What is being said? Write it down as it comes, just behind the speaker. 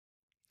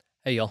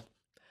Hey, y'all.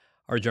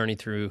 Our journey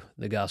through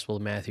the Gospel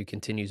of Matthew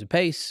continues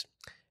apace.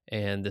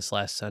 And this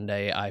last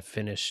Sunday, I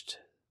finished,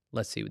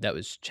 that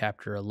was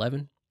chapter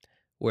 11,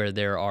 where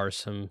there are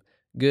some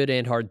good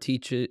and hard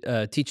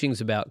teachings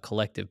about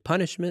collective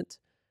punishment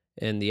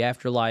and the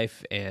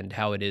afterlife and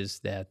how it is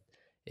that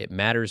it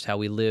matters how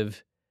we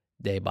live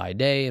day by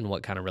day and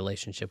what kind of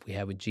relationship we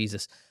have with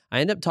Jesus.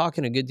 I end up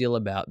talking a good deal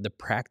about the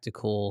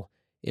practical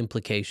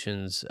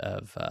implications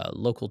of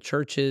local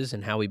churches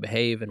and how we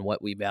behave and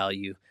what we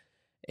value.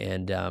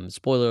 And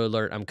spoiler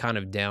alert, I'm kind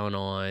of down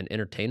on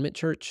entertainment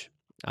church.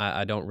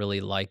 I don't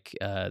really like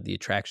the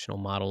attractional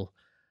model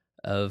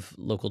of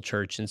local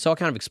church, and so I'll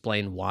kind of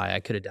explain why I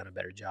could have done a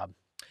better job.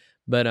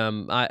 But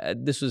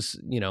this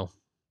was,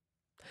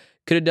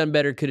 could have done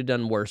better, could have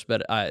done worse.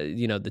 But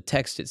the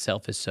text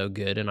itself is so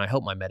good, and I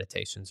hope my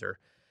meditations are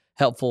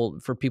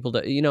helpful for people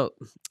to, and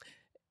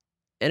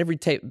every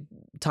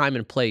time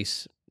and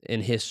place in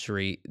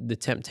history, the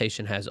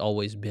temptation has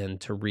always been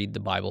to read the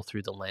Bible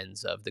through the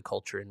lens of the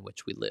culture in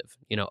which we live.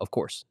 Of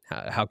course,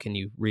 how can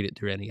you read it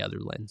through any other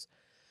lens?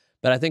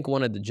 But I think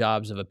one of the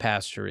jobs of a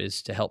pastor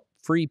is to help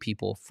free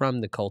people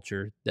from the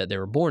culture that they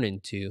were born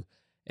into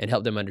and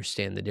help them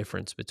understand the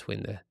difference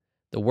between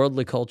the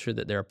worldly culture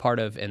that they're a part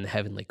of and the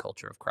heavenly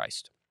culture of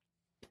Christ.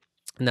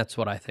 And that's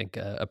what I think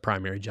a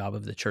primary job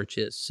of the church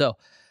is. So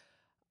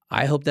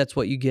I hope that's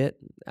what you get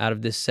out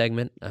of this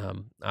segment.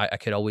 I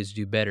could always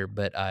do better,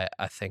 but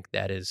I think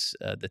that is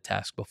the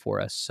task before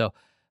us. So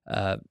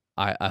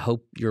I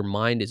hope your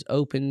mind is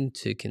open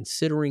to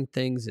considering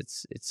things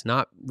it's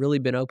not really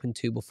been open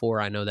to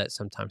before. I know that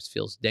sometimes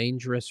feels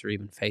dangerous or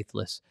even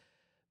faithless,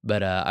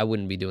 but I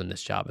wouldn't be doing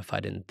this job if I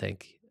didn't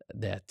think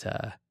that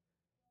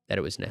that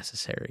it was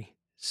necessary.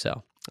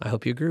 So I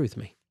hope you agree with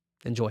me.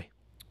 Enjoy.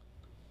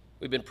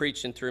 We've been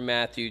preaching through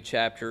Matthew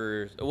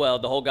the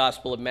whole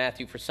Gospel of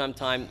Matthew for some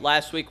time.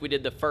 Last week we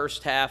did the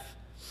first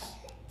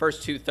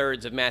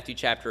 2/3 of Matthew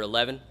chapter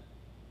 11.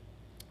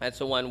 That's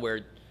the one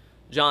where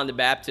John the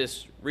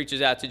Baptist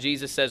reaches out to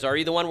Jesus, says, "Are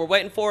you the one we're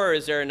waiting for, or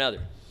is there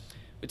another?"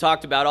 We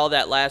talked about all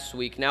that last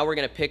week. Now we're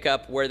going to pick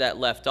up where that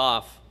left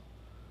off.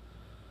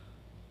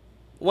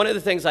 One of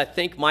the things I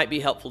think might be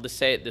helpful to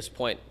say at this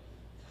point,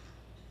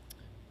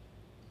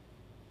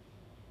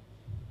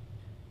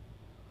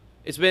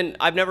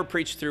 I've never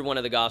preached through one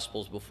of the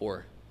Gospels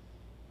before.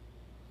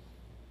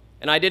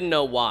 And I didn't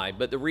know why,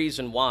 but the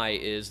reason why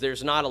is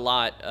there's not a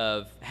lot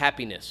of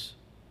happiness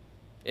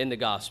in the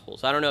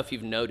Gospels. I don't know if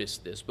you've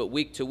noticed this, but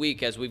week to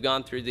week, as we've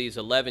gone through these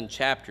 11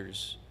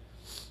 chapters,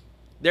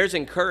 there's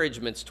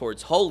encouragements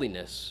towards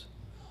holiness,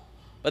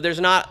 but there's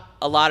not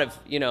a lot of,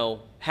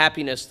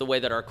 happiness the way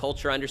that our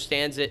culture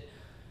understands it.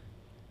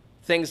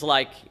 Things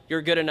like,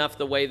 you're good enough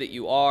the way that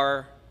you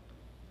are.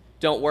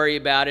 Don't worry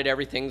about it.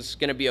 Everything's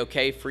going to be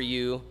okay for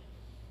you.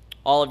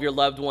 All of your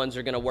loved ones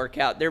are going to work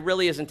out. There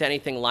really isn't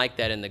anything like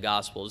that in the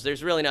Gospels.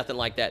 There's really nothing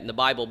like that in the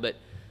Bible, but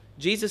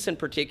Jesus in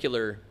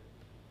particular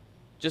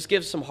just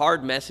gives some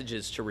hard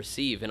messages to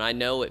receive, and I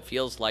know it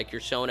feels like you're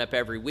showing up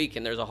every week,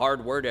 and there's a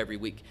hard word every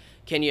week.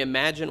 Can you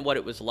imagine what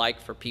it was like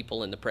for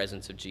people in the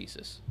presence of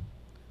Jesus?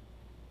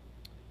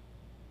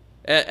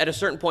 At a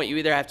certain point, you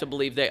either have to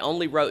believe they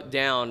only wrote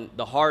down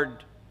the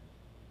hard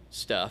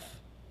stuff,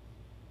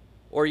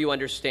 or you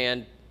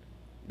understand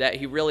that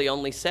he really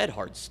only said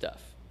hard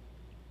stuff.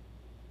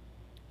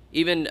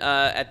 Even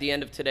at the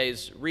end of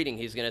today's reading,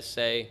 he's going to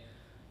say,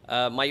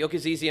 my yoke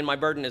is easy and my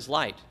burden is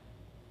light.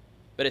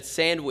 But it's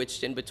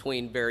sandwiched in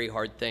between very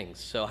hard things.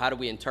 So how do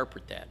we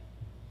interpret that?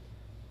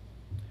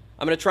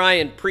 I'm going to try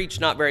and preach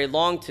not very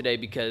long today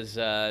because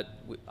I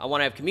want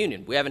to have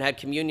communion. We haven't had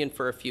communion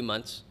for a few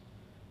months.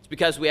 It's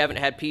because we haven't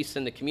had peace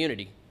in the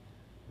community.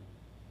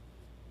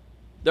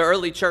 The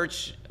early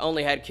church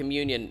only had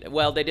communion.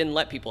 Well, they didn't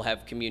let people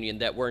have communion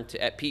that weren't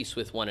at peace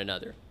with one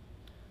another.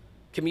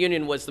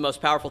 Communion was the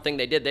most powerful thing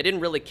they did. They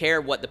didn't really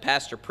care what the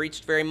pastor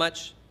preached very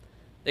much.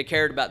 They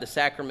cared about the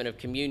sacrament of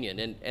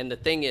communion. And the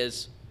thing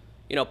is,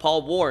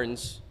 Paul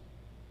warns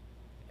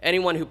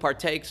anyone who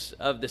partakes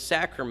of the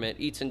sacrament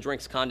eats and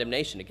drinks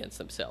condemnation against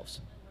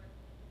themselves.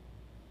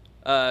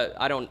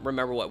 I don't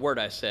remember what word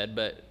I said,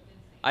 but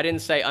I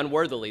didn't say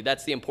unworthily.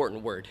 That's the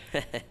important word.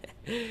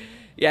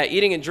 Yeah,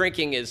 eating and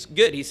drinking is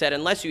good. He said,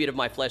 unless you eat of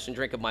my flesh and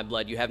drink of my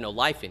blood, you have no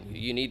life in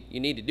you. You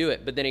need to do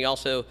it. But then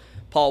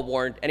Paul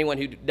warned anyone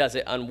who does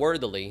it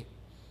unworthily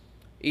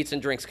eats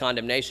and drinks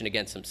condemnation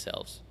against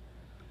themselves.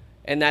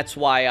 And that's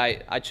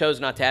why I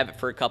chose not to have it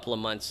for a couple of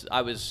months.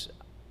 I was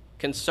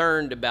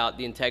concerned about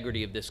the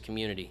integrity of this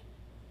community.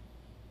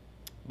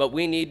 But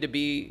we need to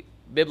be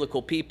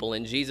biblical people,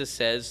 and Jesus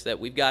says that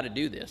we've got to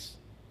do this.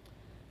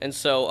 And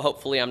so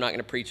hopefully I'm not going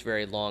to preach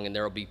very long, and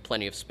there will be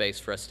plenty of space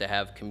for us to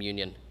have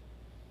communion.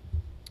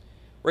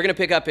 We're going to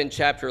pick up in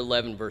chapter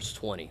 11, verse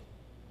 20.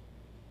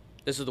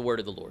 This is the word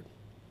of the Lord.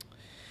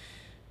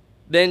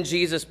 Then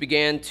Jesus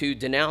began to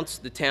denounce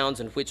the towns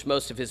in which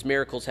most of his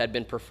miracles had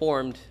been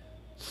performed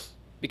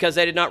because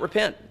they did not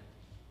repent.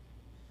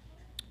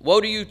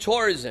 Woe to you,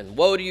 Chorazin!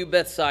 Woe to you,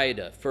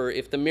 Bethsaida! For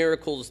if the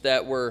miracles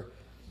that were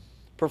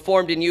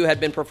performed in you had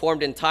been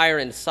performed in Tyre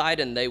and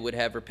Sidon, they would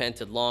have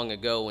repented long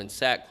ago in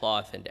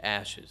sackcloth and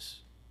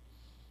ashes.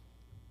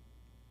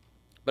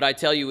 But I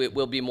tell you, it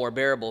will be more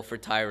bearable for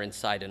Tyre and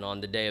Sidon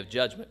on the day of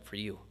judgment for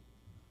you.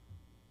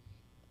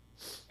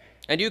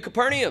 And you,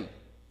 Capernaum,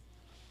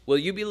 will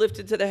you be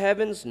lifted to the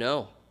heavens?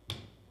 No.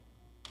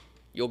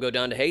 You'll go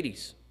down to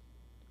Hades.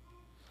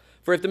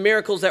 For if the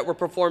miracles that were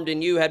performed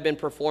in you had been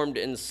performed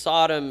in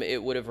Sodom,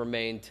 it would have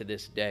remained to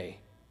this day.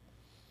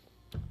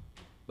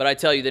 But I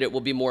tell you that it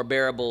will be more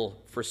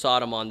bearable for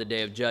Sodom on the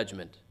day of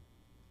judgment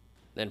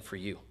than for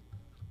you.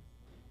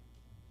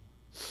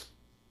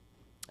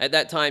 At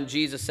that time,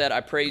 Jesus said,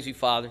 I praise you,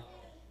 Father,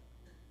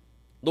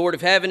 Lord of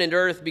heaven and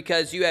earth,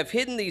 because you have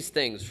hidden these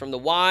things from the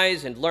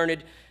wise and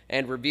learned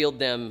and revealed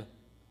them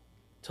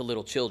to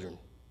little children.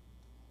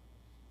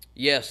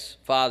 Yes,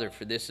 Father,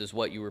 for this is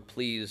what you were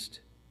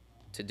pleased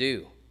to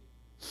do.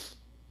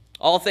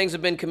 All things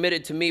have been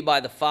committed to me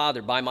by the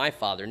Father, by my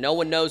Father. No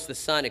one knows the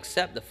Son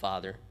except the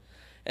Father,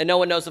 and no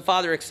one knows the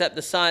Father except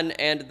the Son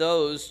and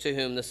those to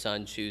whom the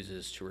Son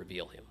chooses to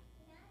reveal him.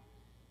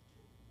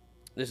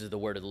 This is the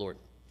word of the Lord.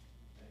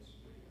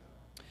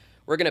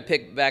 We're going to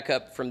pick back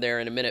up from there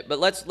in a minute, but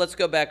let's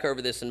go back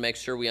over this and make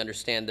sure we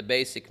understand the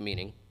basic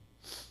meaning.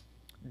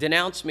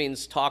 Denounce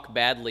means talk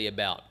badly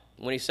about.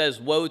 When he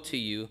says, woe to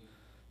you,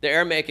 the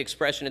Aramaic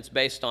expression it's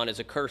based on is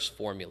a curse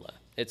formula.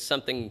 It's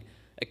something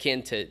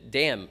akin to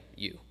damn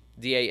you,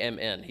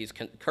 D-A-M-N. He's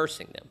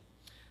cursing them.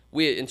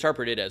 We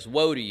interpret it as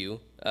woe to you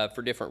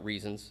for different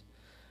reasons,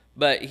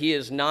 but he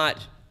is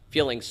not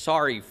feeling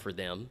sorry for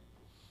them.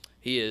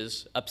 He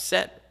is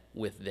upset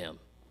with them.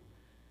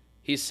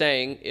 He's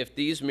saying if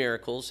these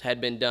miracles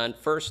had been done,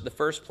 the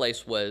first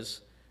place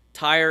was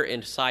Tyre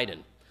and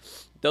Sidon.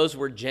 Those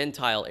were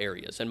Gentile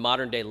areas in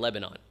modern-day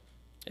Lebanon.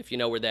 If you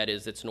know where that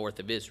is, it's north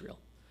of Israel.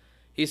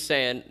 He's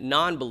saying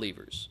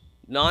non-believers,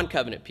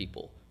 non-covenant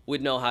people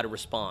would know how to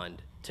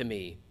respond to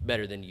me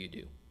better than you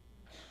do.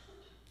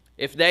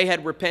 If they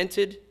had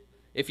repented,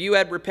 if you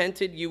had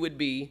repented, you would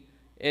be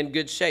in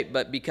good shape.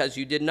 But because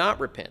you did not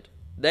repent,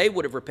 they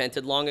would have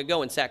repented long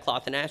ago in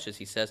sackcloth and ashes,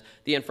 he says,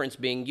 the inference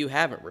being you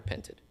haven't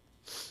repented.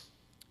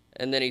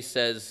 And then he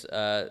says,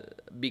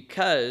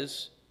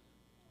 because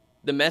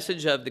the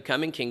message of the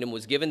coming kingdom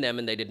was given them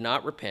and they did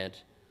not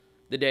repent,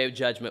 the day of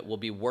judgment will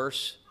be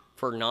worse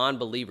for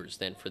non-believers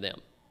than for them.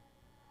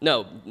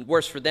 No,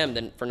 worse for them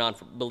than for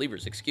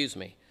non-believers, excuse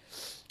me.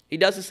 He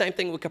does the same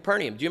thing with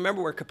Capernaum. Do you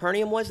remember where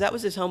Capernaum was? That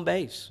was his home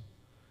base.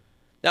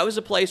 That was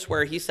a place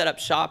where he set up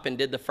shop and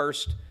did the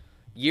first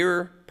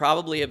year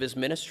probably of his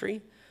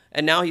ministry,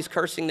 and now he's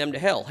cursing them to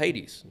hell.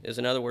 Hades is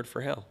another word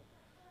for hell.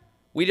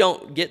 We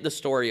don't get the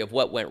story of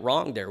what went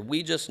wrong there.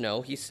 We just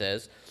know, he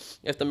says,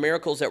 if the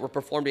miracles that were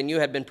performed in you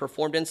had been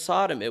performed in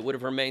Sodom, it would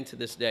have remained to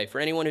this day.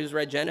 For anyone who's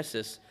read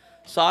Genesis,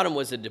 Sodom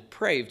was a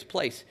depraved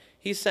place.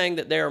 He's saying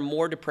that they are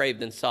more depraved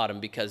than Sodom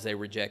because they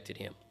rejected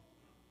him,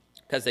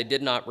 because they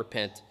did not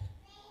repent.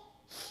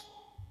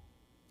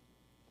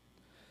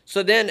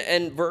 So then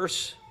in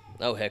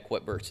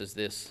what verse is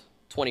this?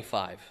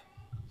 25.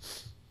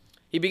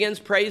 He begins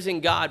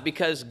praising God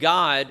because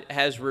God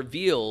has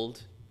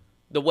revealed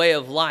the way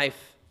of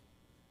life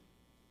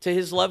to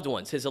his loved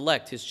ones, his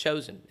elect, his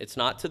chosen. It's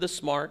not to the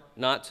smart,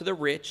 not to the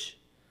rich,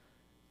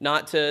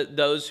 not to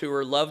those who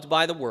are loved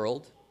by the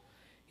world.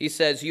 He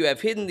says, you have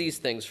hidden these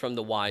things from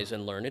the wise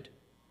and learned,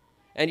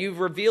 and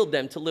you've revealed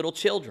them to little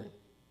children.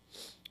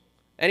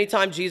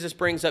 Anytime Jesus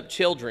brings up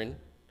children,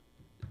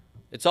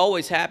 it's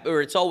always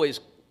it's always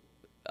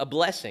a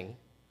blessing.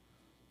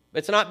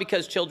 It's not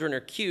because children are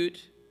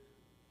cute.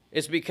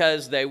 It's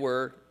because they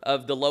were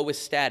of the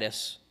lowest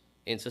status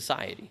in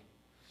society.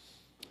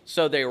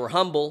 So they were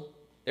humble,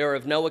 they were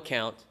of no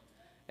account.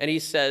 And he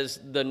says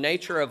the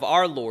nature of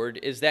our Lord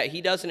is that he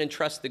doesn't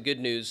entrust the good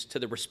news to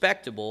the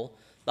respectable,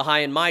 the high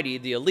and mighty,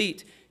 the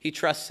elite. He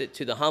trusts it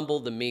to the humble,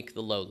 the meek,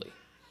 the lowly.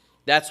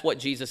 That's what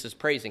Jesus is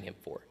praising him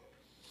for.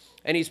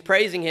 And he's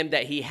praising him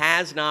that he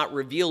has not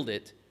revealed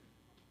it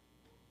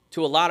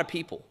to a lot of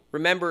people.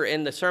 Remember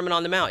in the Sermon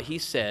on the Mount, he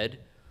said,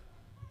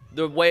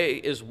 the way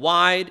is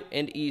wide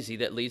and easy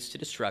that leads to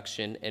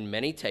destruction, and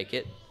many take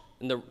it.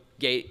 And the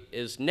gate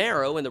is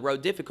narrow and the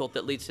road difficult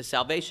that leads to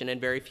salvation, and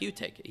very few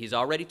take it. He's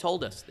already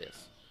told us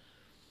this.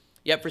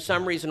 Yet for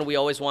some reason, we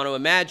always want to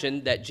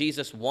imagine that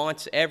Jesus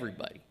wants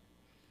everybody.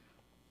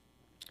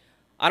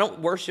 I don't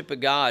worship a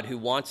God who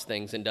wants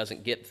things and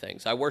doesn't get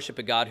things. I worship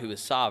a God who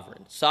is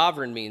sovereign.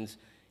 Sovereign means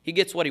he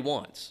gets what he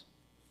wants.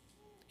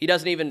 He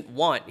doesn't even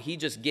want, he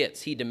just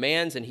gets. He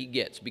demands and he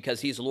gets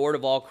because he's Lord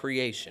of all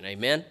creation.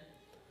 Amen?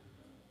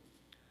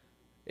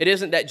 It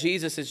isn't that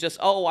Jesus is just,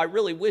 oh, I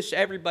really wish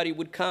everybody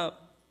would come.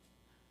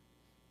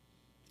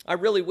 I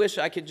really wish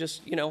I could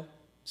just,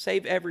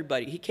 save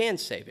everybody. He can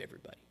save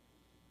everybody.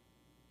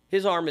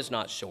 His arm is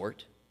not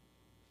short.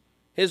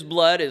 His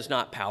blood is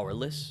not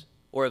powerless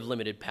or of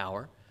limited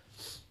power.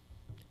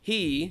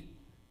 He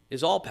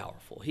is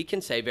all-powerful. He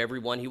can save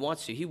everyone he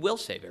wants to. He will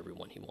save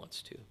everyone he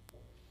wants to.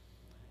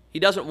 He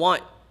doesn't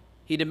want,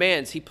 he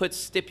demands, he puts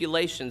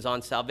stipulations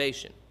on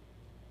salvation.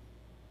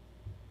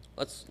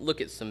 Let's look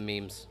at some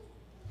memes.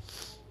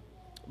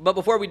 But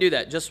before we do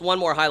that, just one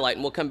more highlight,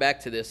 and we'll come back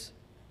to this.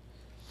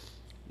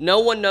 No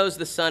one knows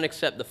the Son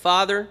except the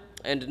Father,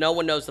 and no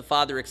one knows the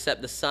Father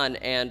except the Son,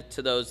 and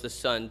to those the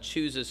Son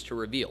chooses to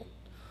reveal.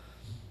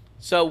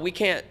 So we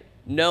can't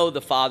know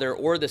the Father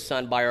or the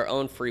Son by our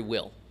own free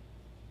will.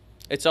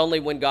 It's only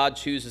when God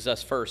chooses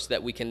us first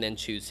that we can then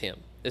choose him.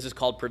 This is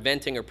called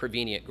preventing or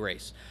prevenient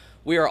grace.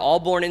 We are all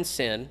born in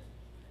sin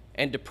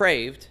and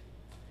depraved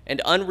and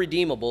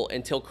unredeemable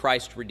until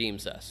Christ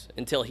redeems us.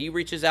 Until he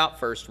reaches out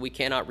first, we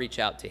cannot reach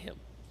out to him.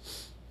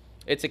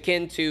 It's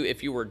akin to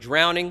if you were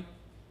drowning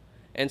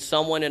and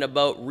someone in a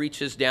boat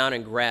reaches down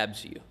and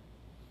grabs you.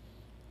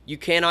 You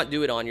cannot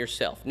do it on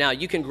yourself. Now,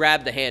 you can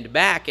grab the hand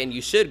back, and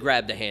you should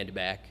grab the hand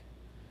back.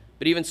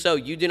 But even so,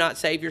 you do not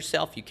save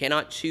yourself. You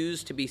cannot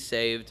choose to be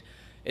saved.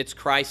 It's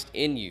Christ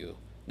in you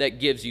that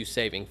gives you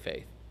saving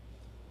faith.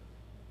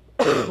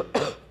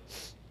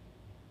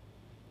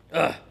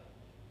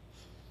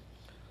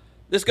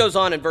 This goes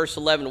on in verse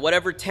 11.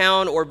 Whatever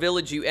town or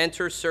village you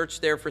enter, search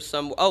there for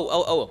some...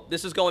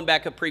 This is going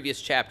back a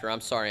previous chapter.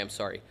 I'm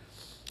sorry.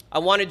 I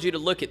wanted you to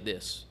look at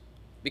this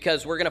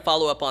because we're going to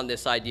follow up on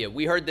this idea.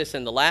 We heard this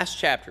in the last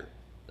chapter.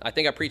 I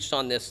think I preached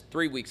on this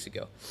 3 weeks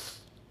ago.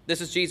 This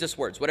is Jesus'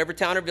 words. Whatever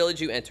town or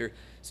village you enter,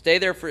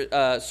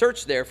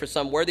 search there for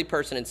some worthy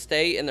person and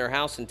stay in their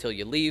house until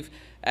you leave.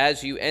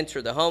 As you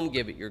enter the home,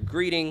 give it your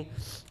greeting.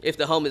 If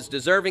the home is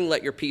deserving,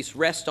 let your peace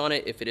rest on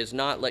it. If it is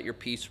not, let your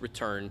peace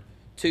return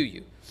to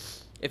you.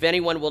 If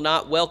anyone will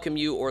not welcome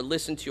you or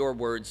listen to your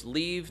words,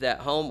 leave that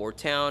home or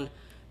town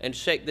and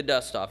shake the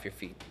dust off your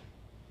feet.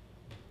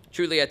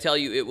 Truly, I tell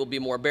you, it will be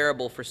more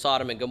bearable for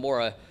Sodom and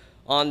Gomorrah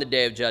on the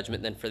day of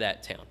judgment than for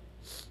that town.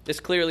 This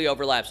clearly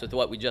overlaps with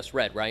what we just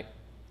read, right?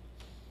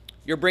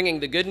 You're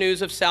bringing the good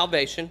news of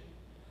salvation,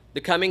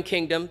 the coming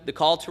kingdom, the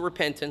call to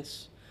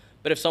repentance,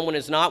 but if someone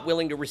is not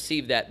willing to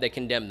receive that, they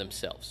condemn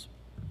themselves.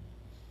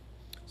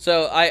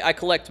 So I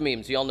collect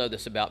memes. You all know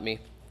this about me.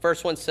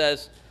 First one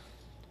says,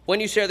 when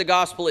you share the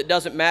gospel, it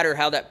doesn't matter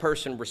how that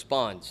person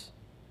responds.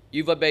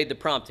 You've obeyed the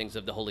promptings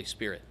of the Holy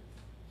Spirit.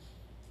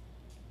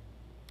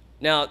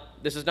 Now,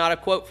 this is not a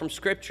quote from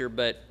Scripture,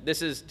 but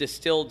this is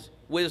distilled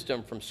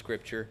wisdom from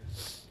Scripture.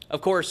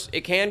 Of course,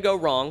 it can go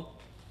wrong.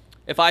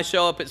 If I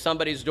show up at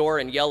somebody's door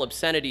and yell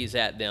obscenities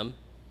at them,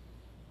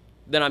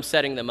 then I'm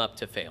setting them up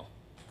to fail.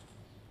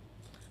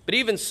 But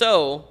even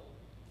so,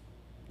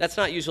 that's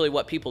not usually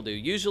what people do.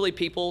 Usually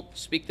people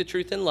speak the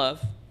truth in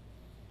love,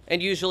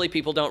 and usually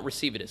people don't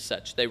receive it as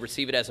such. They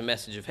receive it as a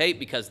message of hate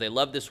because they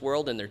love this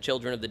world and they're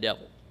children of the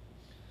devil.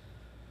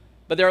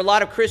 But there are a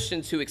lot of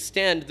Christians who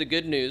extend the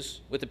good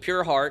news with a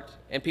pure heart,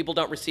 and people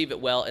don't receive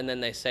it well, and then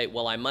they say,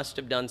 well, I must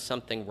have done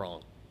something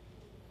wrong.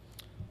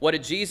 What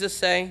did Jesus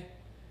say?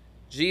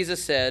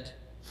 Jesus said,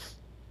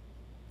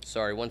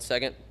 sorry, one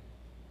second.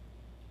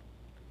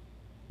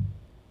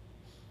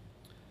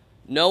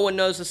 No one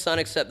knows the Son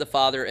except the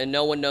Father, and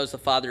no one knows the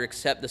Father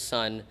except the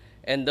Son,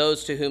 and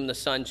those to whom the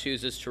Son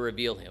chooses to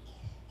reveal him.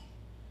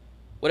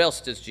 What else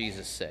does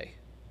Jesus say?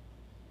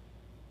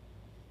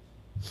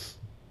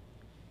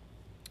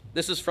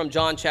 This is from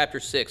John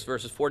chapter 6,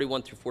 verses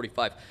 41 through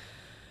 45.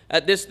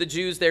 At this, the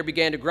Jews there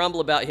began to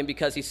grumble about him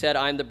because he said,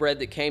 I am the bread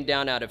that came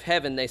down out of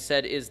heaven. They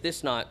said, is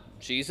this not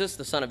Jesus,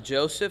 the son of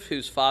Joseph,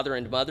 whose father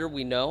and mother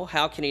we know?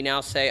 How can he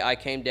now say, I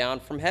came down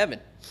from heaven?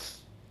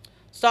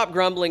 Stop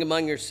grumbling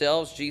among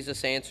yourselves,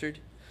 Jesus answered.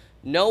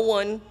 No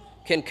one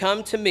can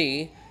come to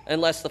me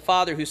unless the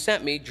Father who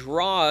sent me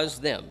draws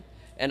them,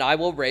 and I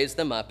will raise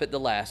them up at the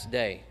last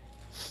day.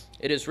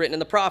 It is written in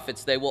the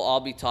prophets, they will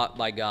all be taught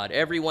by God.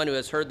 Everyone who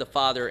has heard the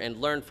Father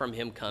and learned from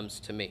him comes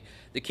to me.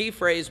 The key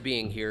phrase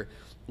being here,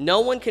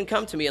 no one can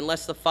come to me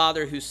unless the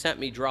Father who sent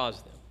me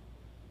draws them.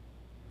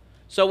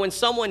 So when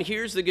someone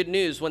hears the good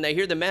news, when they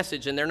hear the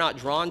message and they're not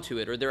drawn to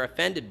it or they're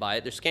offended by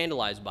it, they're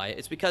scandalized by it,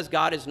 it's because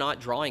God is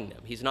not drawing them.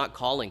 He's not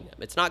calling them.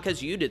 It's not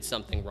because you did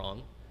something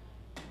wrong.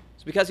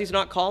 It's because he's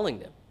not calling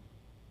them.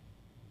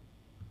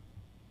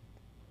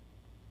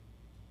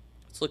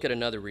 Let's look at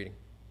another reading.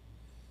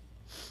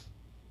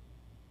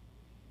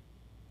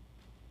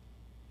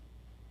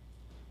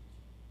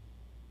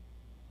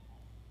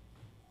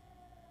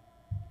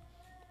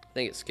 I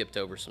think it skipped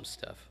over some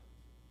stuff.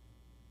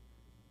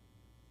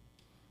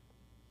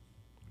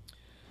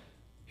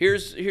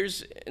 Here's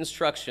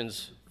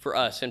instructions for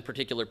us, in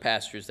particular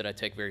pastors, that I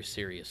take very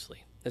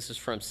seriously. This is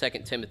from 2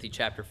 Timothy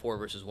chapter 4,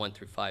 verses 1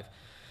 through 5.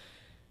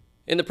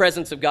 In the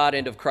presence of God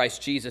and of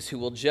Christ Jesus, who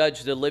will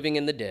judge the living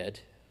and the dead,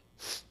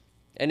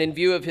 and in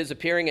view of his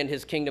appearing in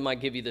his kingdom, I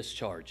give you this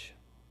charge.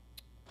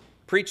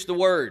 Preach the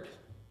word.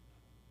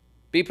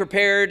 Be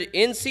prepared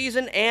in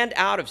season and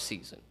out of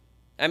season.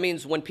 That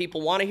means when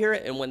people want to hear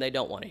it and when they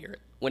don't want to hear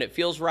it. When it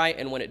feels right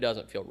and when it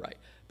doesn't feel right.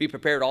 Be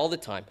prepared all the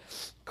time.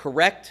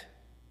 Correct,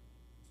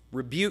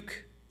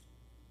 rebuke,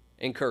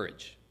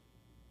 encourage.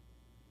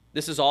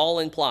 This is all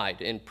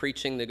implied in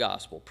preaching the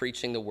gospel,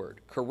 preaching the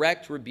word.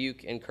 Correct,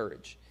 rebuke,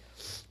 encourage.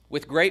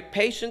 With great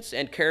patience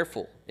and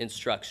careful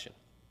instruction.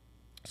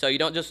 So you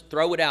don't just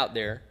throw it out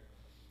there.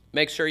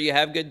 Make sure you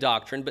have good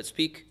doctrine, but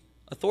speak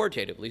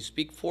authoritatively,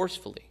 speak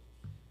forcefully.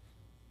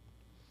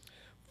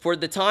 For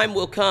the time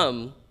will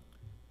come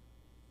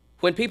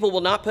when people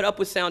will not put up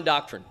with sound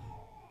doctrine.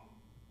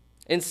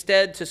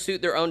 Instead, to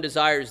suit their own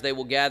desires, they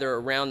will gather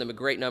around them a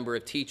great number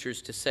of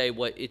teachers to say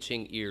what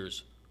itching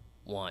ears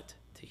want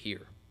to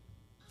hear.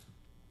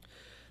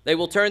 They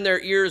will turn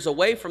their ears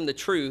away from the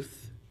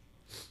truth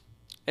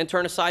and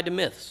turn aside to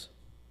myths.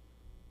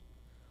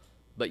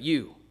 But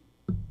you,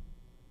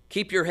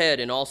 keep your head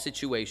in all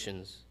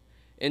situations,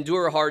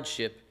 endure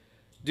hardship,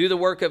 do the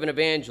work of an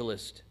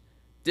evangelist,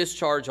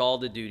 discharge all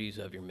the duties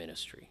of your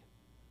ministry.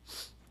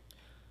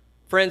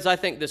 Friends, I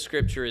think this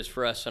scripture is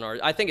for us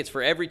I think it's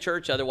for every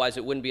church, otherwise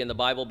it wouldn't be in the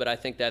Bible, but I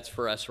think that's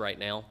for us right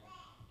now.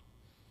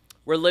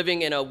 We're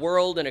living in a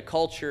world and a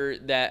culture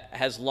that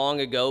has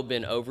long ago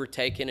been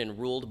overtaken and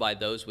ruled by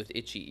those with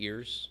itchy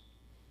ears.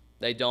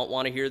 They don't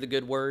want to hear the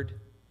good word.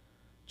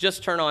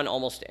 Just turn on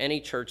almost any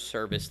church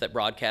service that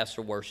broadcasts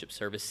or worship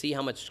service. See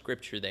how much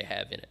scripture they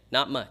have in it.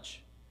 Not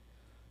much.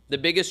 The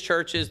biggest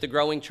churches, the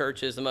growing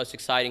churches, the most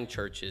exciting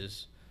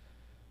churches,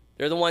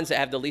 they're the ones that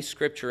have the least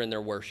scripture in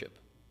their worship.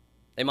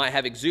 They might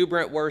have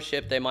exuberant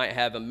worship. They might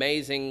have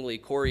amazingly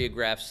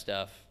choreographed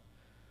stuff.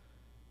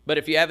 But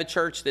if you have a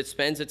church that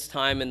spends its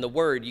time in the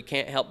Word, you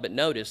can't help but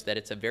notice that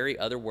it's a very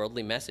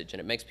otherworldly message, and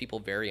it makes people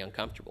very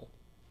uncomfortable.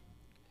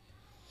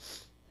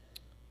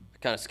 I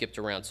kind of skipped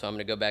around, so I'm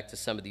going to go back to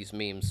some of these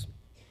memes.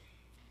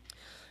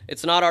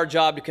 It's not our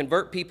job to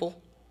convert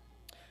people.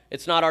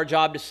 It's not our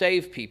job to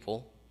save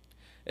people.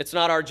 It's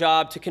not our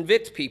job to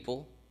convict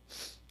people.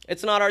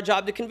 It's not our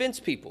job to convince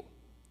people.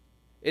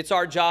 It's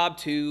our job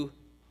to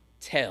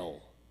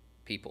tell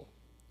people.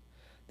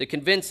 The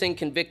convincing,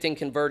 convicting,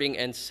 converting,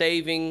 and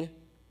saving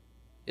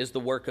is the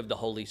work of the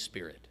Holy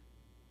Spirit.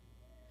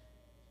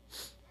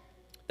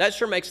 That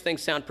sure makes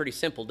things sound pretty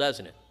simple,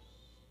 doesn't it?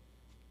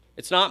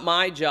 It's not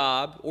my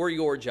job or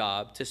your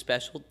job to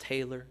special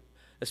tailor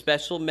a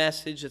special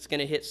message that's going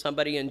to hit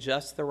somebody in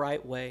just the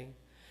right way,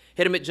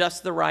 hit them at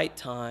just the right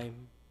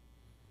time.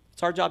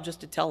 It's our job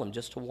just to tell them,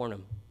 just to warn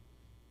them.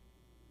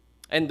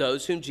 And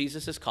those whom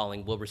Jesus is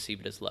calling will receive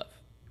it as love.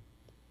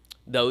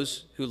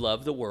 Those who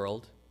love the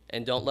world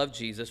and don't love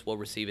Jesus will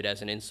receive it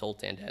as an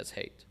insult and as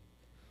hate.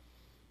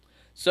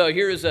 So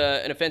here's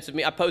an offensive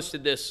meme. I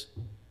posted this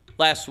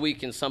last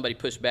week and somebody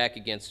pushed back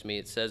against me.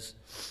 It says,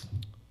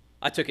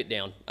 I took it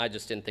down. I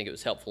just didn't think it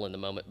was helpful in the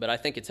moment, but I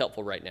think it's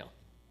helpful right now.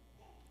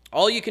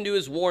 All you can do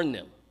is warn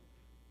them.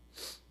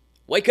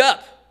 Wake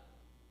up.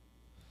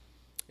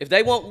 If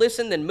they won't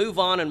listen, then move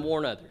on and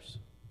warn others.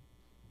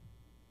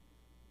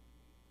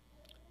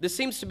 This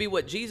seems to be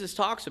what Jesus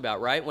talks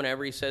about, right?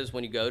 Whenever he says,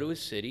 when you go to a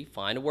city,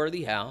 find a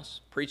worthy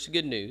house, preach the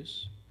good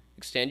news,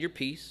 extend your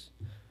peace.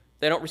 If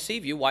they don't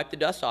receive you, wipe the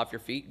dust off your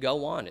feet,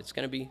 go on. It's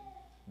going to be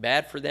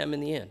bad for them in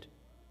the end.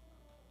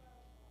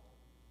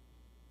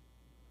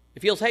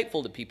 It feels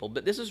hateful to people,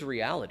 but this is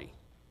reality.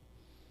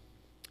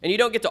 And you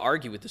don't get to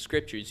argue with the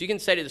scriptures. You can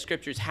say to the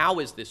scriptures, how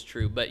is this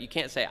true? But you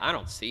can't say, I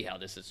don't see how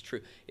this is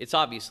true. It's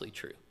obviously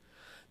true.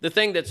 The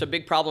thing that's a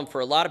big problem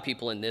for a lot of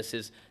people in this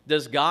is,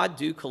 does God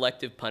do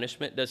collective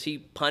punishment? Does he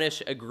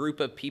punish a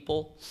group of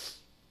people?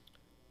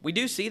 We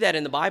do see that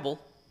in the Bible.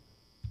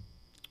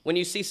 When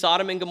you see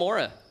Sodom and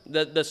Gomorrah,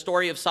 the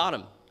story of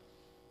Sodom,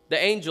 the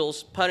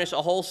angels punish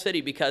a whole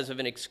city because of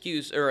an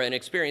excuse or an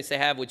experience they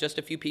have with just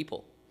a few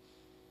people.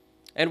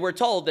 And we're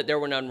told that there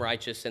were none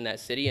righteous in that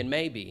city, and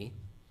maybe.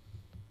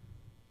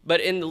 But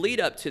in the lead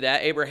up to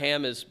that,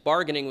 Abraham is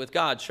bargaining with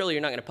God. Surely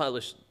you're not going to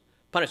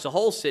punish the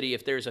whole city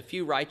if there's a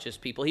few righteous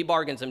people. He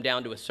bargains them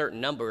down to a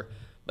certain number,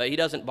 but he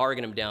doesn't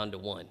bargain them down to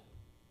one.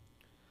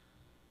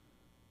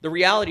 The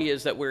reality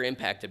is that we're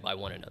impacted by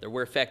one another.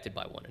 We're affected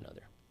by one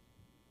another.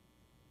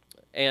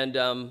 And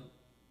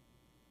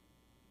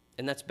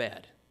that's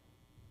bad.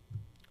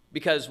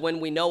 Because when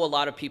we know a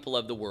lot of people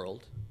of the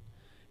world,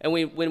 and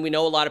when we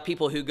know a lot of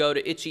people who go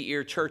to itchy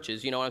ear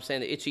churches, you know what I'm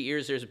saying? The itchy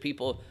ears, there's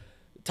a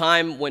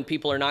time when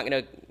people are not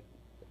going to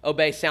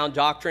obey sound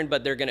doctrine,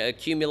 but they're going to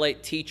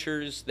accumulate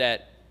teachers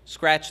that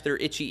scratch their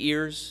itchy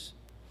ears.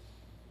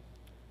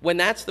 When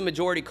that's the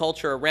majority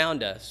culture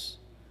around us,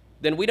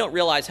 then we don't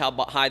realize how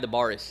high the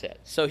bar is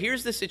set. So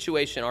here's the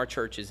situation our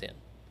church is in.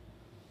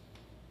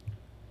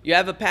 You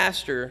have a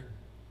pastor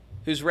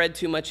who's read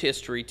too much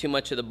history, too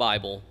much of the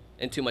Bible,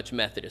 and too much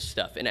Methodist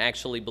stuff, and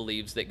actually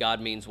believes that God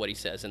means what he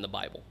says in the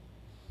Bible,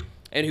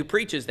 and who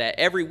preaches that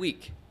every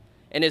week,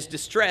 and is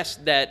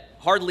distressed that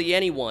hardly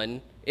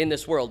anyone in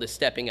this world is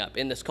stepping up,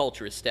 in this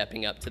culture is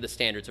stepping up to the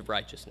standards of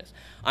righteousness.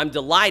 I'm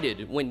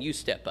delighted when you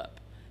step up,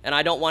 and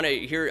I don't want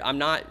to hear, I'm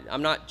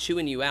not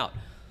chewing you out.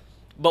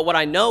 But what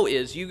I know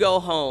is you go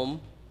home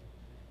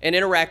and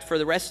interact for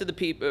the rest of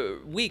the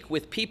week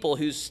with people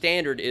whose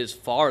standard is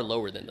far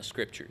lower than the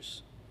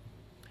scriptures.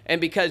 And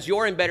because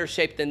you're in better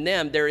shape than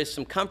them, there is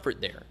some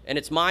comfort there. And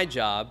it's my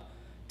job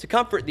to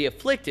comfort the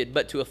afflicted,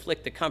 but to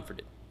afflict the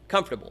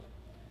comfortable.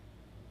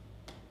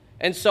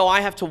 And so I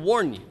have to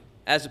warn you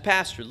as a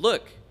pastor,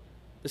 look,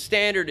 the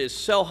standard is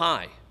so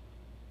high.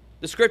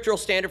 The scriptural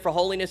standard for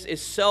holiness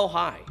is so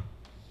high.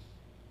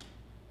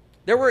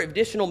 There were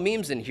additional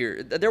memes in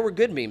here. There were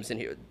good memes in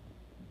here.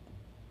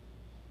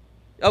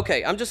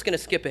 Okay, I'm just going to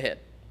skip ahead.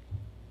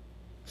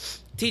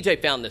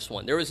 TJ found this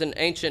one. There was an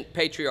ancient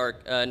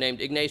patriarch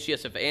named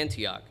Ignatius of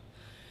Antioch.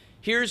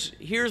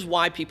 Here's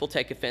why people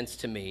take offense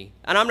to me,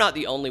 and I'm not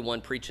the only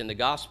one preaching the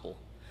gospel.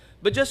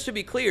 But just to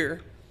be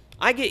clear,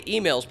 I get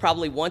emails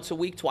probably once a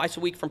week, twice a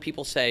week from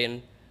people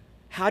saying,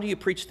 how do you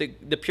preach the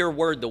pure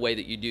word the way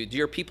that you do? Do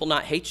your people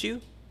not hate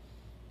you?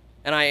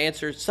 And I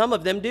answer, some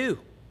of them do.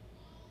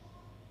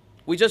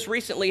 We just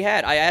recently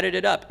had, I added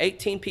it up,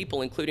 18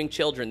 people, including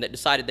children, that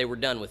decided they were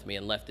done with me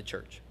and left the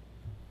church.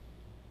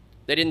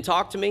 They didn't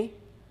talk to me.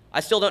 I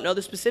still don't know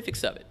the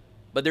specifics of it,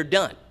 but they're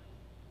done.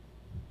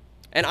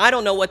 And I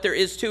don't know what there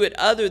is to it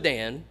other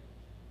than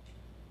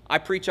I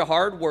preach a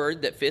hard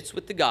word that fits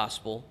with the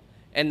gospel,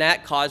 and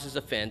that causes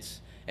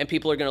offense, and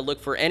people are going to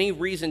look for any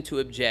reason to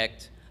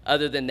object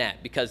other than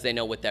that because they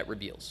know what that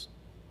reveals.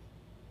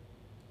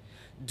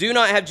 Do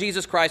not have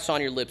Jesus Christ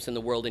on your lips and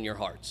the world in your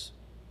hearts.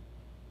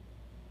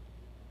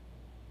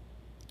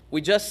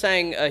 We just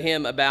sang a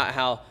hymn about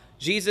how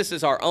Jesus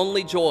is our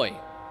only joy,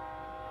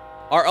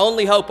 our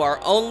only hope, our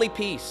only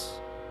peace.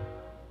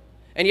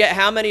 And yet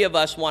how many of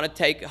us want to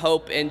take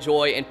hope and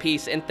joy and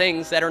peace in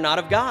things that are not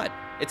of God?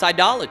 It's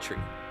idolatry.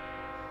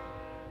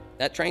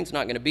 That train's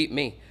not going to beat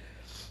me.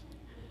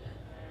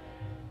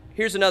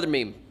 Here's another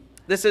meme.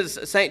 This is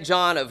St.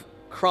 John of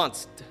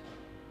Kronst.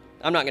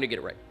 I'm not going to get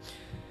it right.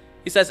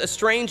 He says, a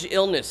strange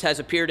illness has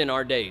appeared in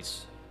our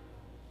days.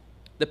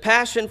 The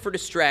passion for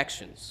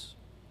distractions.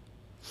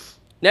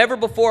 Never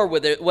before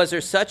was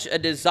there such a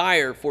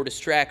desire for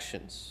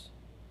distractions.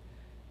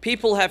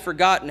 People have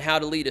forgotten how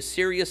to lead a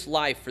serious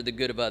life for the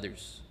good of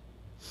others.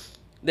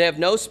 They have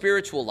no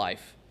spiritual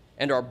life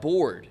and are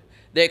bored.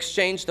 They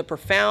exchange the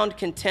profound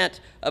content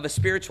of a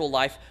spiritual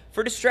life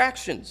for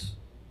distractions.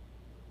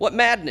 What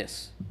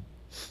madness!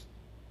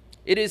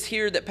 It is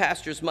here that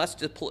pastors must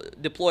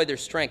deploy their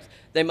strength.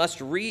 They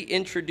must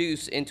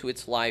reintroduce into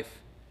its life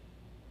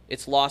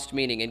its lost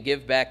meaning and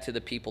give back to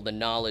the people the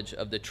knowledge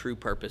of the true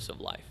purpose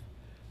of life.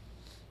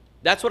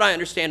 That's what I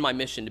understand my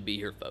mission to be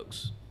here,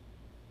 folks.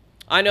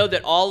 I know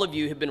that all of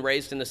you have been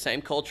raised in the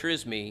same culture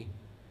as me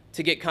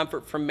to get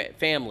comfort from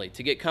family,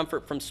 to get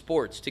comfort from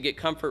sports, to get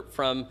comfort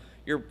from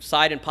your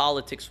side in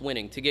politics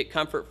winning, to get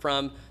comfort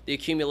from the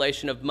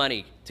accumulation of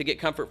money, to get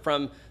comfort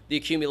from the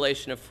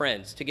accumulation of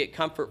friends, to get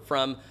comfort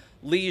from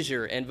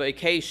leisure and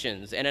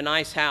vacations and a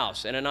nice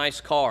house and a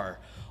nice car.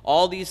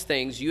 All these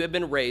things you have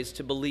been raised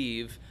to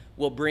believe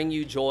will bring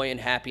you joy and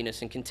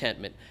happiness and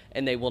contentment,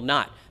 and they will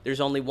not.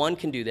 There's only one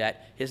can do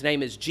that. His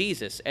name is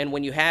Jesus, and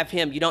when you have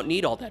him, you don't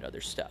need all that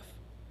other stuff.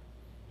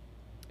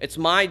 It's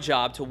my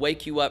job to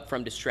wake you up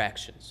from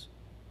distractions.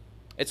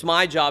 It's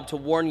my job to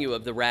warn you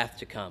of the wrath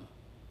to come.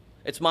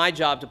 It's my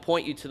job to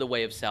point you to the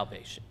way of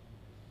salvation.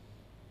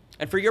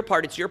 And for your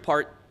part, it's your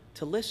part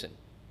to listen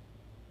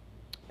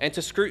and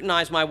to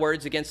scrutinize my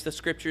words against the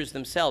scriptures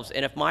themselves.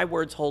 And if my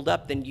words hold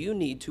up, then you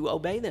need to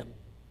obey them.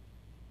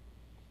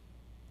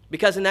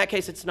 Because in that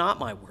case, it's not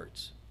my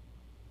words.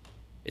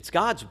 It's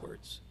God's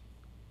words.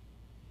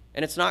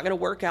 And it's not going to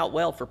work out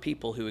well for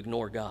people who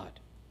ignore God.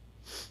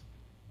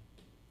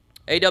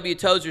 A.W.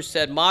 Tozer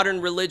said,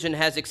 modern religion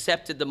has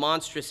accepted the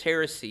monstrous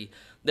heresy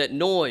that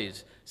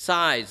noise,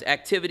 size,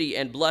 activity,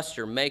 and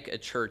bluster make a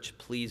church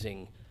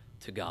pleasing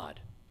to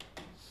God.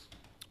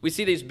 We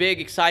see these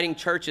big, exciting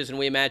churches and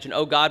we imagine,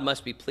 oh, God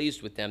must be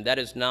pleased with them. That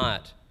is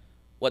not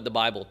what the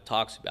Bible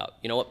talks about.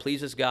 You know what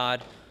pleases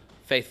God?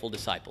 Faithful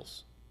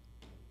disciples.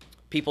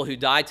 People who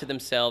die to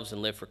themselves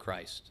and live for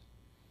Christ.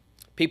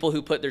 People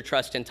who put their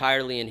trust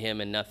entirely in him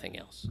and nothing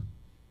else.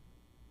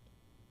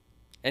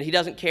 And he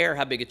doesn't care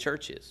how big a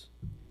church is.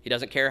 He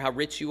doesn't care how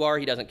rich you are.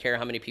 He doesn't care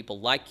how many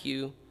people like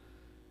you.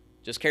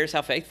 Just cares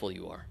how faithful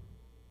you are.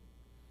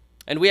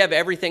 And we have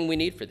everything we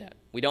need for that.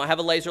 We don't have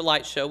a laser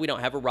light show. We don't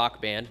have a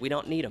rock band. We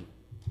don't need them.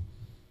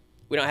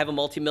 We don't have a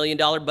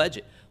multi-million-dollar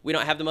budget. We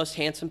don't have the most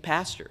handsome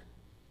pastor.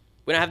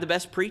 We don't have the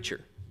best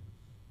preacher.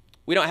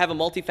 We don't have a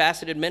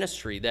multifaceted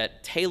ministry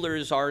that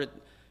tailors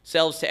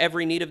ourselves to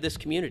every need of this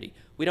community.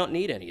 We don't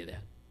need any of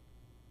that.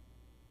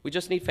 We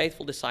just need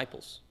faithful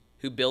disciples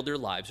who build their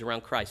lives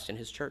around Christ and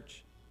his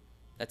church.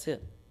 That's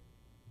it.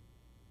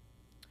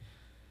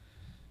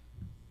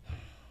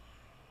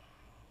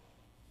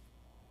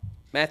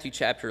 Matthew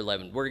chapter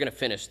 11. We're going to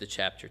finish the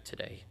chapter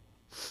today.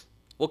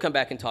 We'll come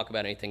back and talk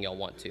about anything y'all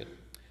want to.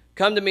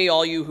 Come to me,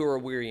 all you who are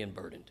weary and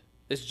burdened.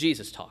 This is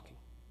Jesus talking.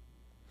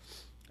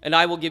 And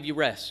I will give you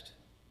rest.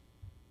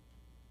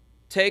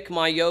 Take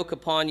my yoke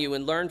upon you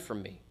and learn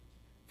from me,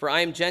 for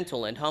I am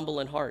gentle and humble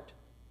in heart,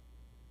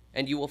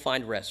 and you will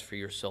find rest for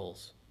your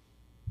souls.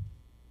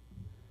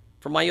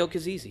 For my yoke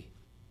is easy,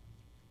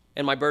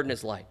 and my burden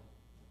is light.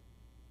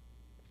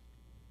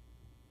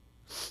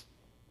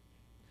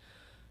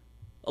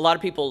 A lot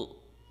of people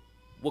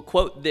will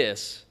quote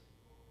this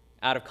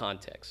out of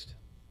context.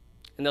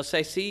 And they'll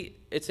say, see,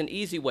 it's an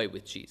easy way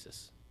with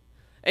Jesus.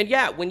 And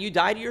yeah, when you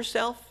die to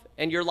yourself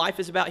and your life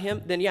is about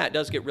him, then yeah, it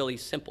does get really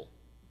simple.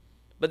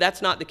 But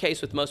that's not the case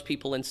with most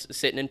people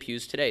sitting in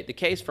pews today. The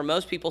case for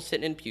most people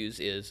sitting in pews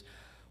is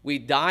we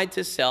died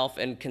to self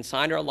and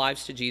consigned our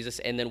lives to Jesus,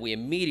 and then we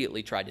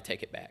immediately tried to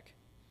take it back.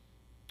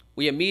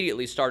 We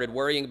immediately started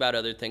worrying about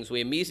other things.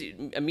 We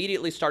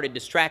immediately started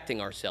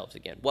distracting ourselves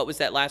again. What was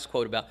that last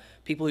quote about?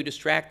 People who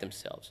distract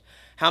themselves.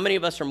 How many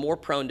of us are more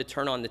prone to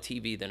turn on the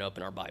TV than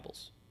open our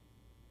Bibles?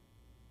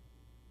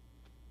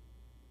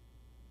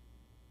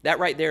 That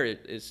right there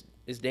is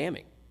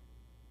damning.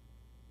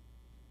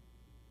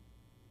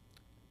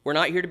 We're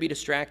not here to be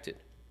distracted.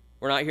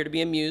 We're not here to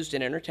be amused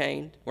and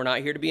entertained. We're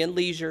not here to be in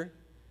leisure.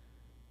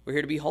 We're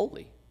here to be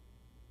holy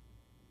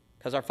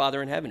because our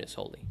Father in heaven is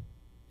holy.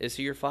 Is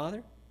he your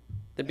Father?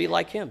 Then be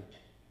like him.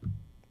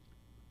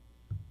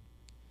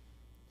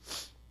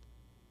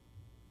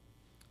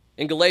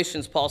 In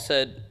Galatians, Paul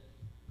said,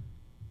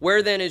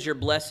 "Where then is your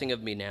blessing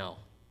of me now?"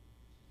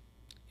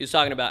 He was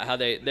talking about how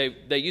they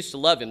used to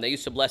love him. They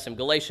used to bless him.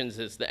 Galatians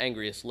is the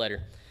angriest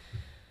letter.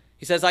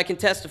 He says, "I can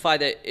testify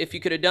that if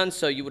you could have done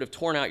so, you would have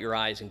torn out your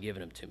eyes and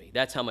given them to me.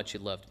 That's how much you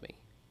loved me.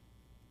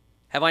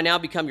 Have I now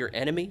become your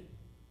enemy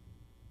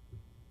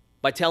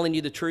by telling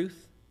you the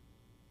truth?"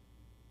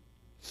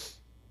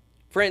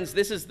 Friends,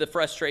 this is the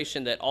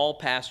frustration that all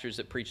pastors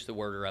that preach the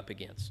word are up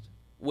against.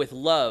 With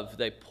love,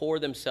 they pour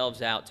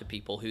themselves out to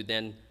people who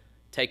then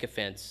take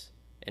offense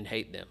and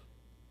hate them.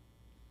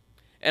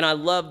 And I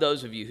love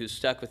those of you who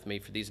stuck with me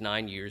for these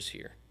 9 years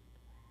here.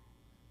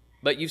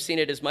 But you've seen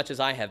it as much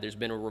as I have. There's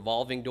been a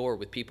revolving door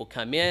with people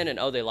come in and,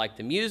 oh, they like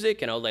the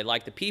music, and oh, they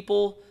like the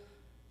people,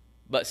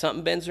 but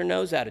something bends their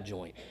nose out of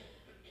joint,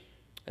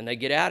 and they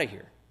get out of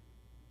here.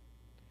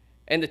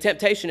 And the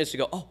temptation is to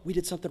go, oh, we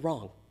did something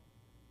wrong.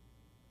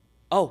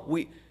 Oh,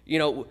 we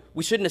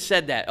shouldn't have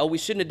said that. Oh, we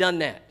shouldn't have done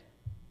that.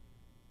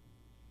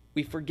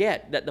 We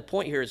forget that the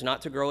point here is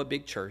not to grow a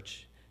big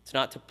church. It's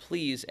not to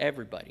please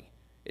everybody.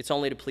 It's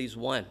only to please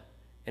one,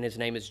 and his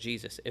name is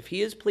Jesus. If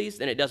he is pleased,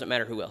 then it doesn't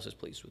matter who else is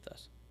pleased with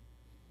us.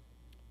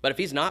 But if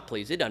he's not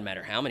pleased, it doesn't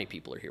matter how many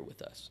people are here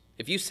with us.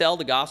 If you sell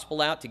the gospel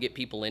out to get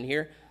people in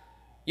here,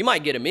 you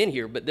might get them in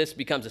here, but this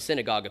becomes a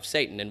synagogue of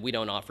Satan, and we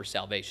don't offer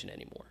salvation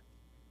anymore.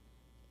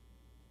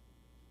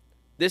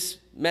 This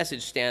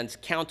message stands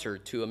counter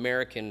to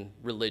American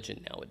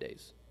religion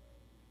nowadays.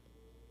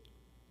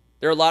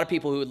 There are a lot of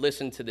people who would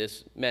listen to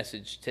this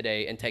message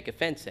today and take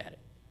offense at it.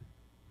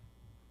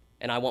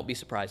 And I won't be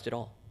surprised at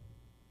all.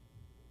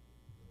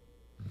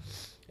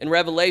 In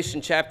Revelation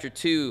chapter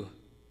 2,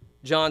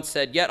 John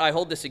said, "Yet I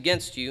hold this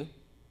against you.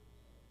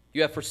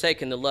 You have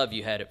forsaken the love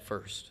you had at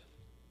first.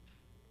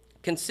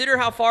 Consider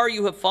how far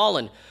you have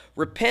fallen.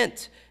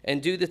 Repent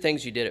and do the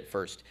things you did at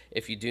first.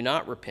 If you do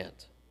not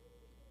repent,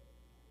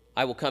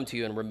 I will come to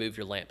you and remove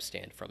your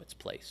lampstand from its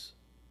place."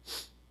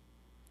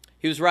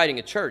 He was writing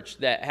a church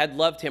that had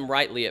loved him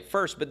rightly at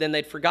first, but then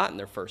they'd forgotten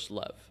their first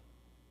love.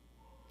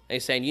 And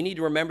he's saying, you need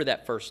to remember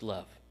that first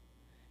love.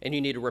 And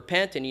you need to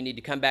repent, and you need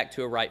to come back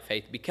to a right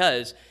faith,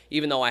 because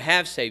even though I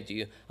have saved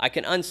you, I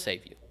can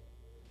unsave you.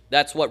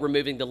 That's what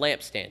removing the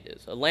lampstand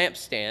is. A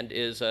lampstand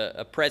is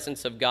a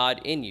presence of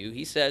God in you.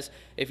 He says,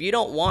 if you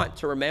don't want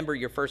to remember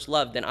your first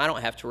love, then I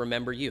don't have to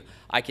remember you.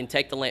 I can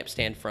take the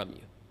lampstand from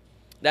you.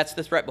 That's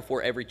the threat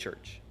before every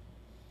church.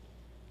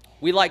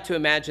 We like to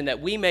imagine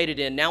that we made it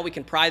in, now we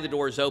can pry the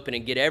doors open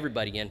and get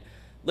everybody in.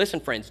 Listen,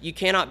 friends, you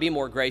cannot be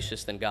more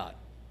gracious than God.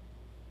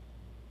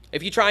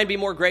 If you try and be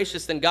more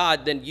gracious than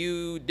God, then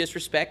you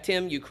disrespect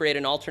him, you create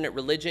an alternate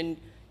religion.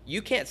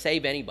 You can't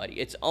save anybody.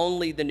 It's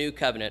only the new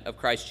covenant of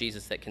Christ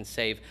Jesus that can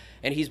save,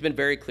 and he's been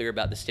very clear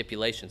about the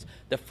stipulations.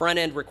 The front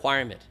end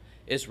requirement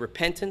is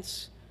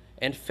repentance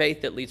and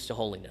faith that leads to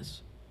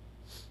holiness.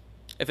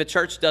 If a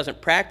church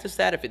doesn't practice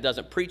that, if it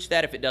doesn't preach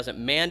that, if it doesn't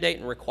mandate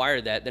and require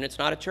that, then it's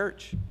not a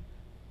church.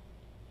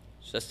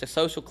 It's just a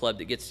social club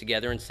that gets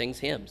together and sings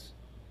hymns.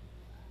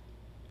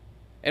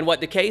 And what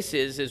the case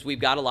is we've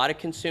got a lot of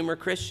consumer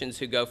Christians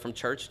who go from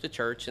church to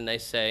church and they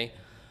say,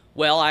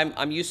 well,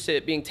 I'm used to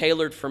it being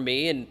tailored for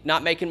me and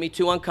not making me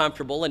too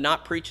uncomfortable and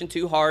not preaching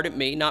too hard at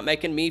me, not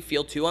making me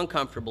feel too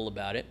uncomfortable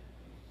about it.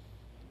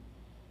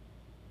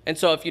 And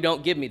so if you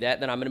don't give me that,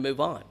 then I'm going to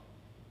move on.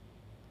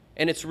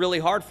 And it's really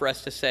hard for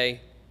us to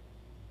say,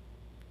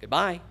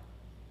 goodbye.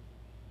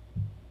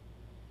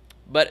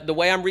 But the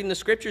way I'm reading the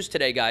scriptures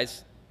today,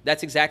 guys,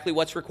 that's exactly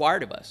what's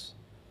required of us.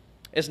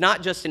 It's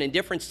not just an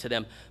indifference to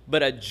them,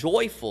 but a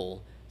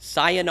joyful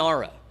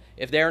sayonara.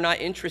 If they're not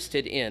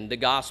interested in the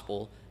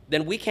gospel,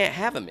 then we can't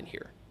have them in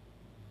here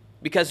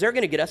because they're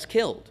going to get us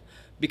killed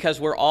because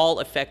we're all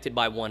affected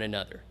by one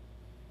another.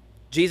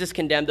 Jesus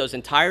condemned those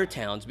entire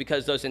towns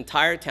because those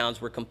entire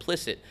towns were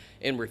complicit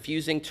in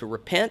refusing to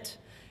repent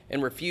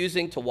and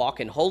refusing to walk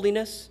in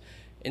holiness,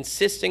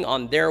 insisting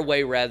on their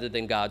way rather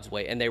than God's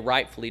way, and they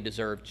rightfully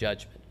deserve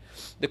judgment.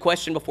 The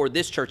question before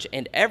this church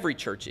and every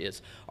church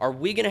is, are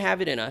we going to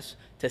have it in us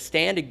to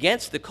stand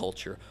against the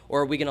culture,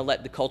 or are we going to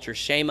let the culture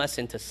shame us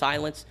into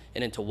silence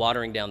and into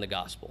watering down the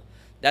gospel?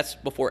 That's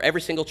before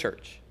every single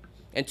church.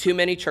 And too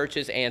many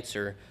churches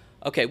answer,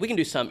 okay, we can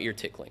do some ear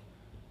tickling.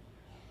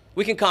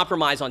 We can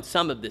compromise on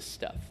some of this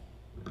stuff.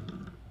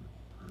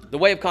 The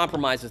way of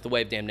compromise is the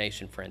way of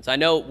damnation, friends. I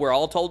know we're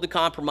all told to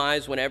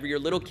compromise whenever you're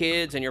little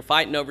kids and you're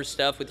fighting over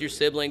stuff with your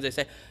siblings. They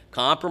say,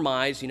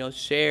 compromise,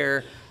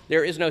 share.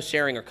 There is no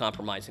sharing or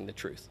compromising the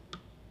truth.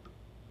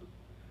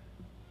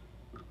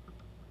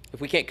 If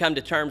we can't come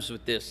to terms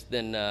with this,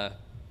 then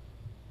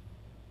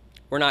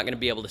we're not going to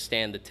be able to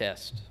stand the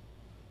test.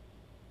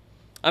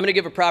 I'm going to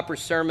give a proper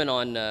sermon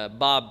on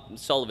Bob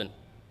Sullivan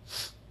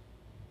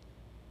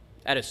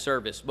at a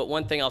service. But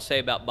one thing I'll say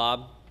about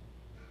Bob,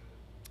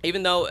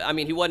 even though,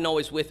 he wasn't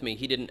always with me,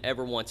 he didn't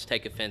ever once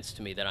take offense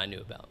to me that I knew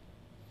about.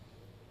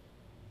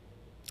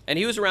 And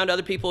he was around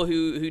other people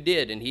who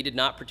did, and he did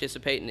not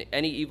participate in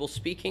any evil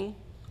speaking.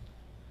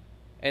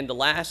 And the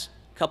last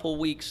couple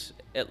weeks,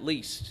 at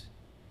least,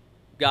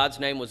 God's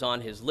name was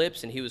on his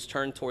lips, and he was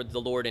turned toward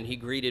the Lord, and he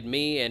greeted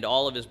me and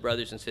all of his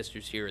brothers and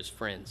sisters here as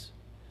friends.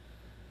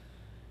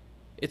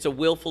 It's a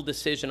willful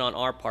decision on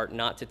our part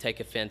not to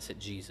take offense at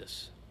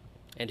Jesus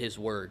and his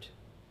word.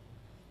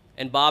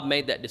 And Bob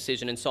made that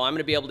decision, and so I'm going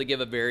to be able to give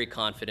a very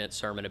confident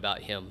sermon about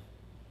him,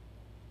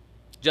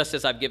 just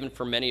as I've given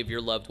for many of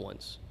your loved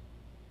ones.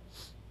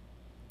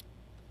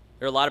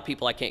 There are a lot of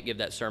people I can't give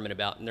that sermon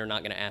about, and they're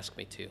not going to ask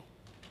me to.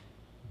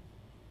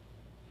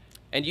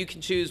 And you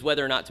can choose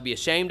whether or not to be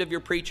ashamed of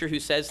your preacher who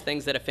says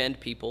things that offend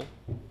people,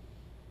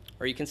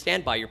 or you can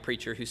stand by your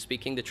preacher who's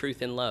speaking the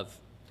truth in love.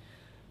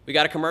 We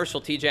got a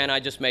commercial TJ and I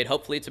just made.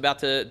 Hopefully it's about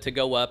to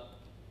go up,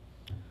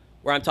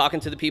 where I'm talking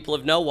to the people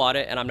of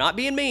Nowata, and I'm not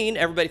being mean.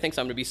 Everybody thinks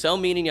I'm going to be so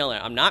mean and yelling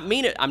at them. I'm not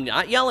mean. I'm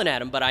not yelling at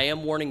them, but I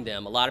am warning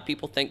them. A lot of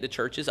people think the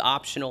church is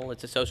optional.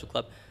 It's a social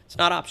club. It's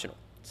not optional.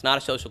 It's not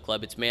a social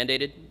club. It's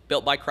mandated,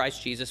 built by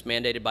Christ Jesus,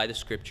 mandated by the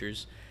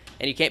Scriptures,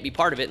 and you can't be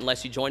part of it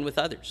unless you join with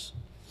others.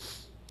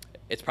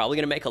 It's probably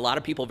going to make a lot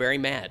of people very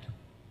mad.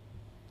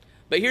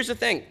 But here's the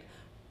thing.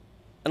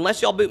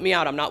 Unless y'all boot me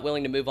out, I'm not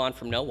willing to move on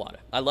from Nowata.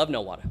 I love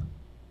Nowata.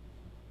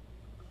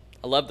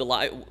 I love the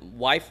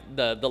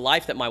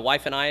life that my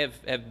wife and I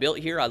have built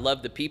here. I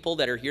love the people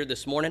that are here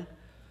this morning.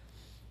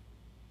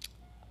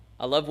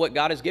 I love what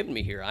God has given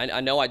me here.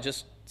 I know I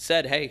just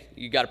said, hey,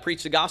 you got to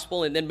preach the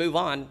gospel and then move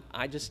on.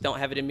 I just don't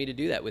have it in me to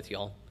do that with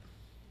y'all.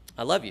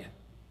 I love you.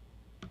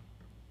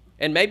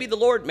 And maybe the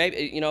Lord,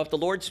 if the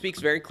Lord speaks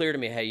very clear to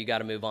me, hey, you got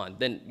to move on,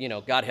 then,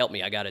 God help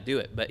me, I got to do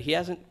it. But he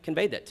hasn't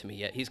conveyed that to me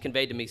yet. He's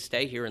conveyed to me,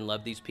 stay here and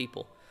love these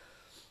people.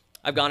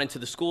 I've gone into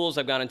the schools.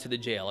 I've gone into the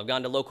jail. I've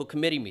gone to local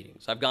committee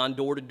meetings. I've gone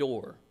door to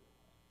door.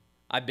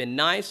 I've been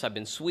nice. I've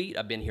been sweet.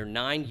 I've been here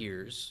 9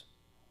 years.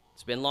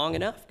 It's been long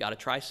enough. Got to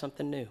try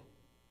something new.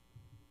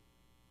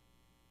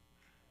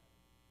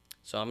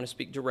 So I'm going to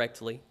speak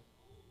directly.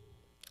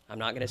 I'm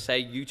not going to say,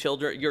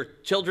 you're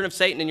children of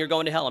Satan and you're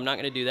going to hell. I'm not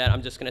going to do that.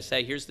 I'm just going to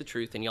say, here's the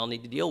truth, and y'all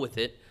need to deal with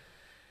it.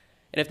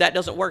 And if that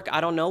doesn't work,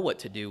 I don't know what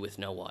to do with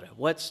Nowata.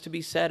 What's to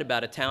be said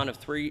about a town of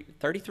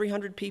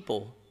 3,300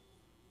 people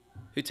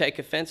who take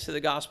offense to the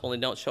gospel and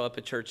don't show up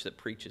at church that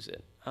preaches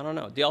it? I don't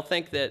know. Do y'all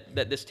think that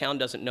this town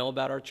doesn't know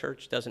about our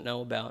church, doesn't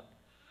know about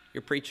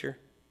your preacher?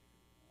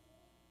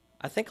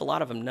 I think a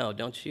lot of them know,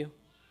 don't you?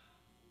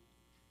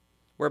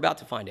 We're about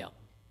to find out.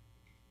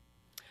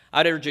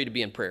 I'd urge you to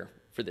be in prayer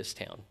for this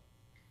town,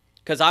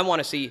 because I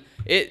want to see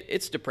it.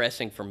 It's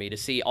depressing for me to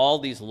see all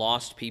these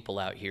lost people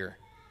out here,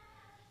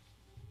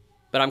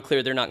 but I'm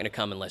clear they're not going to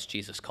come unless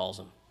Jesus calls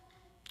them.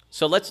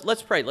 So let's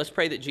pray. Let's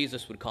pray that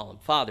Jesus would call them.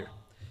 Father,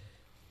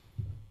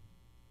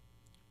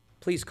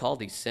 please call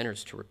these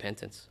sinners to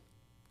repentance.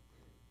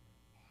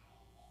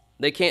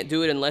 They can't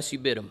do it unless you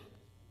bid them.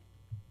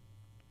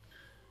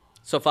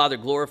 So, Father,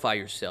 glorify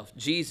yourself.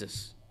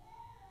 Jesus,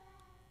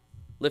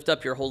 lift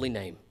up your holy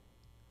name.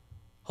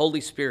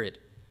 Holy Spirit,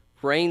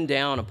 rain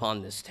down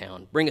upon this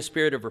town. Bring a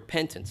spirit of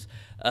repentance,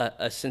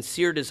 a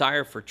sincere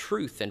desire for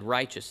truth and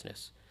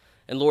righteousness.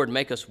 And Lord,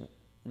 make us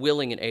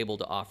willing and able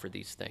to offer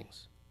these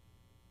things.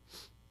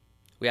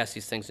 We ask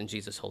these things in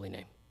Jesus' holy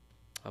name.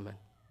 Amen.